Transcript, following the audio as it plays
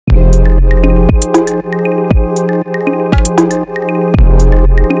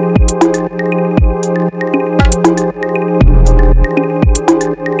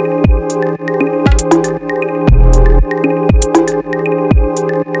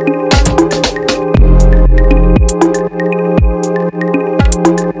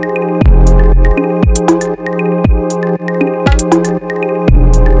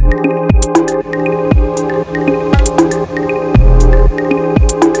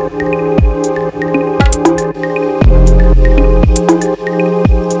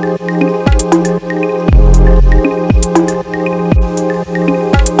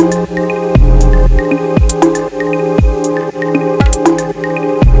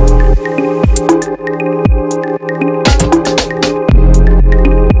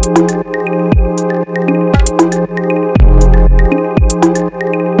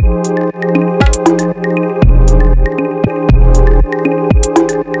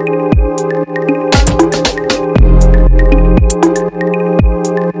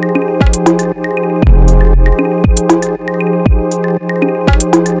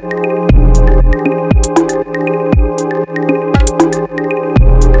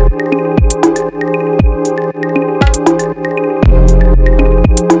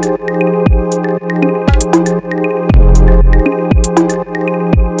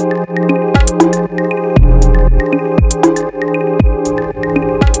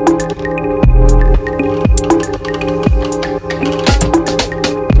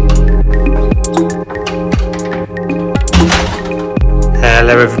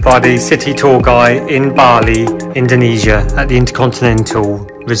everybody, city tour guy in Bali, Indonesia at the Intercontinental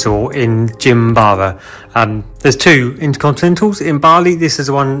resort in Jimbaran. There's two Intercontinentals in Bali. This is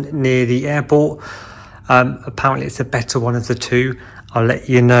the one near the airport. Apparently it's the better one of the two. I'll let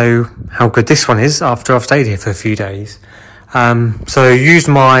you know how good this one is after I've stayed here for a few days. So used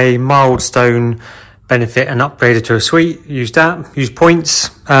my milestone benefit and upgraded to a suite. Used that, used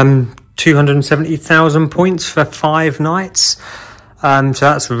points, 270,000 points for 5 nights. So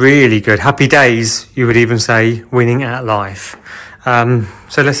that's really good. Happy days, you would even say, winning at life.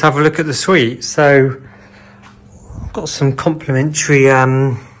 So let's have a look at the suite. So I've got some complimentary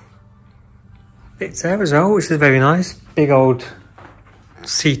bits there as well, which is very nice. Big old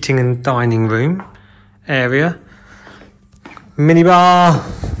seating and dining room area. Minibar.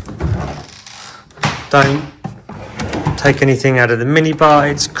 Don't take anything out of the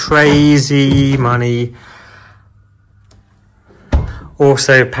minibar, it's crazy money.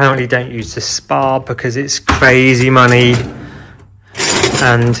 Also, apparently don't use the spa because it's crazy money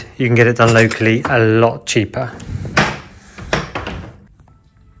and you can get it done locally a lot cheaper.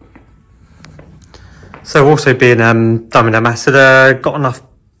 So also being Diamond Ambassador, got enough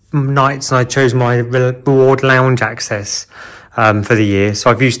nights and I chose my reward lounge access for the year.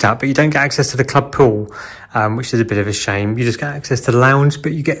 So I've used that, but you don't get access to the club pool, which is a bit of a shame. You just get access to the lounge,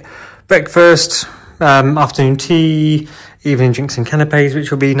 but you get breakfast, afternoon tea, evening drinks and canapes, which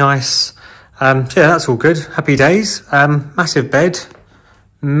will be nice. So yeah, that's all good. Happy days. Massive bed,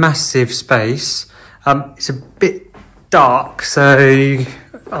 massive space. It's a bit dark, so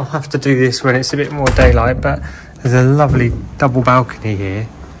I'll have to do this when it's a bit more daylight, but there's a lovely double balcony here.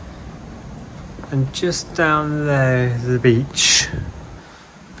 And just down there is the beach,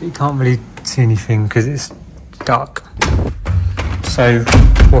 but you can't really see anything because it's dark. So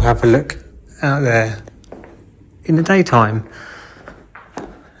we'll have a look out there in the daytime.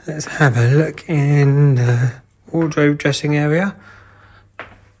 Let's have a look in the wardrobe dressing area.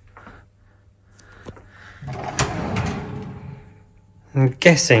 I'm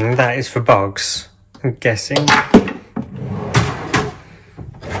guessing that is for bugs. I'm guessing.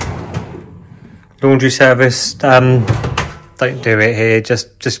 Laundry service, don't do it here,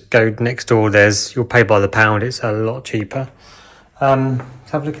 just go next door. You'll pay by the pound, it's a lot cheaper.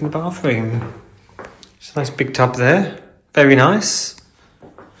 Let's have a look in the bathroom. It's a nice big tub there, very nice.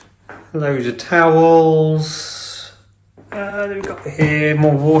 Loads of towels. We've got here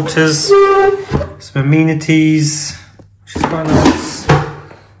more waters, some amenities, which is quite nice.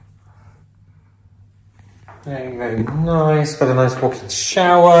 Very, very nice, got a nice walk-in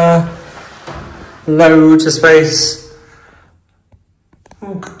shower. Loads of space.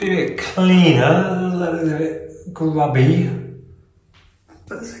 Could be a bit cleaner, a little bit grubby,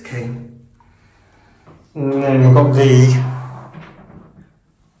 but it's okay. And then we've got the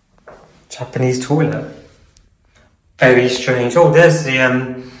Japanese toilet. Very strange. Oh, there's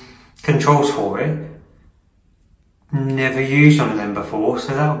the controls for it. Never used one of them before,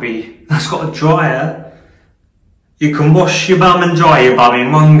 so that's got a dryer. You can wash your bum and dry your bum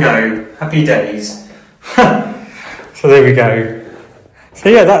in one go. Happy days. So there we go. So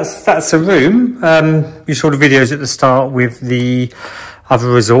yeah, that's a room. You saw the videos at the start with the other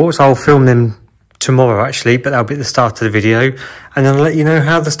resorts. I'll film them tomorrow actually, but that'll be at the start of the video. And then I'll let you know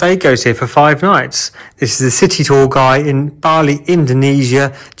how the stay goes here for 5 nights. This is the city tour guy in Bali,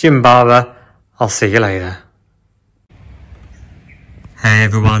 Indonesia, Jimbaran. I'll see you later. Hey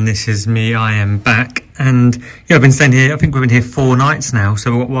everyone, this is me, I am back, and yeah, I've been staying here, I think we've been here 4 nights now, so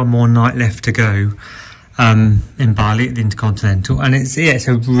we've got 1 more night left to go in Bali at the Intercontinental, and it's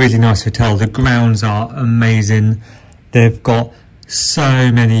a really nice hotel. The grounds are amazing, they've got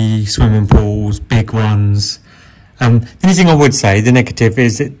so many swimming pools, big ones. The only thing I would say, the negative,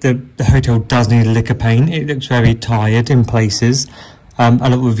 is that the hotel does need a lick of paint. It looks very tired in places. A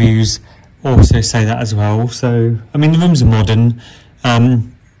lot of reviews also say that as well, so I mean the rooms are modern.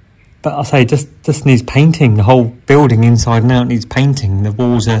 But I'll say just needs painting. The whole building inside and out needs painting. The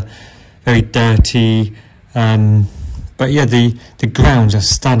walls are very dirty. But yeah, the grounds are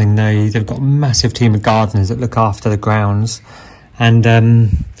stunning. They've got a massive team of gardeners that look after the grounds. And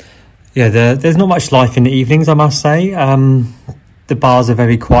yeah, there's not much life in the evenings, I must say. The bars are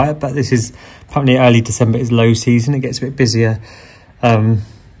very quiet, but this is apparently early December is low season. It gets a bit busier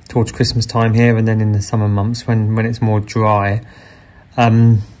towards Christmas time here, and then in the summer months when it's more dry.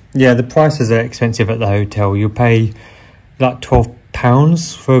 Yeah, the prices are expensive at the hotel. You'll pay like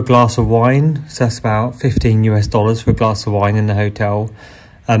 £12 for a glass of wine, so that's about $15 US for a glass of wine in the hotel.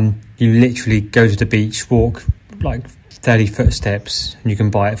 You literally go to the beach, walk like 30 footsteps, and you can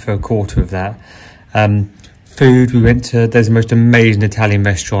buy it for a quarter of that. food, we went to, there's the most amazing Italian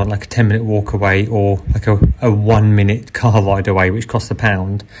restaurant, like a 10-minute walk away, or like a 1-minute car ride away, which costs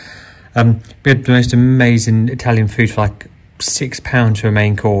 £1. We had the most amazing Italian food for like £6 for a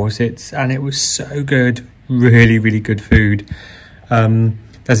main course. And it was so good, really, really good food.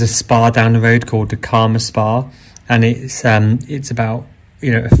 There's a spa down the road called the Karma Spa, and it's about,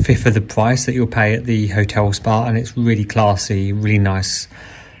 you know, a fifth of the price that you'll pay at the hotel spa, and it's really classy, really nice.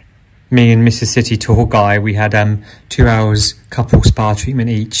 Me and Mrs. City tour guy, we had 2 hours couple spa treatment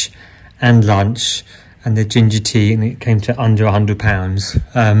each, and lunch, and the ginger tea, and it came to under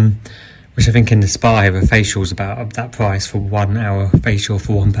 £100, which I think in the spa here, a facial's about that price for 1 hour facial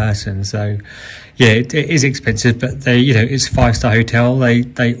for one person. So yeah, it is expensive, but they, you know, it's a 5-star hotel.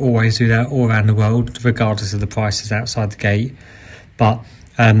 They always do that all around the world, regardless of the prices outside the gate. But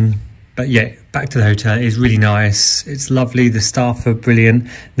yeah, back to the hotel. It's really nice. It's lovely. The staff are brilliant.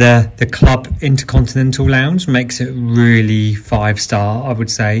 The club Intercontinental lounge makes it really 5-star, I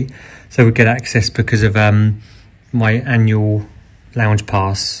would say. So we get access because of my annual lounge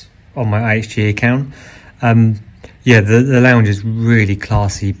pass on my IHG account. Yeah, the lounge is really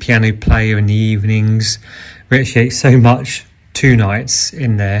classy. Piano player in the evenings. We actually ate so much 2 nights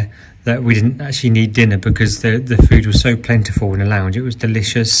in there that we didn't actually need dinner because the food was so plentiful in the lounge. It was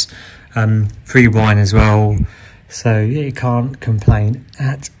delicious. Free wine as well. So yeah, you can't complain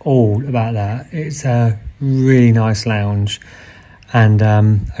at all about that. It's a really nice lounge and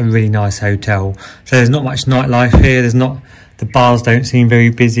a really nice hotel. So there's not much nightlife here. The bars don't seem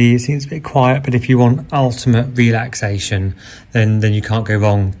very busy. It seems a bit quiet, but if you want ultimate relaxation, then you can't go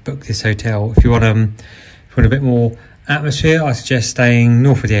wrong. Book this hotel. If you want a bit more atmosphere, I suggest staying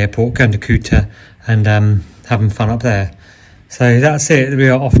north of the airport, going to Kuta, and having fun up there. So that's it. We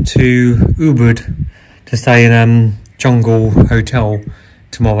are off to Ubud to stay in Jungle Hotel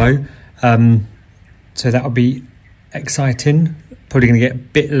tomorrow. So that'll be exciting. Probably going to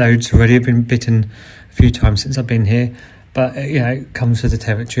get bit loads already. I've been bitten a few times since I've been here. But, you know, it comes with the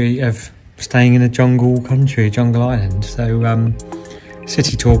territory of staying in a jungle country, jungle island. So,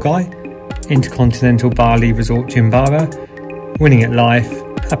 city tour guy, Intercontinental Bali Resort Jimbaran, winning at life,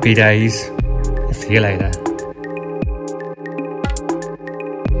 happy days. I'll see you later.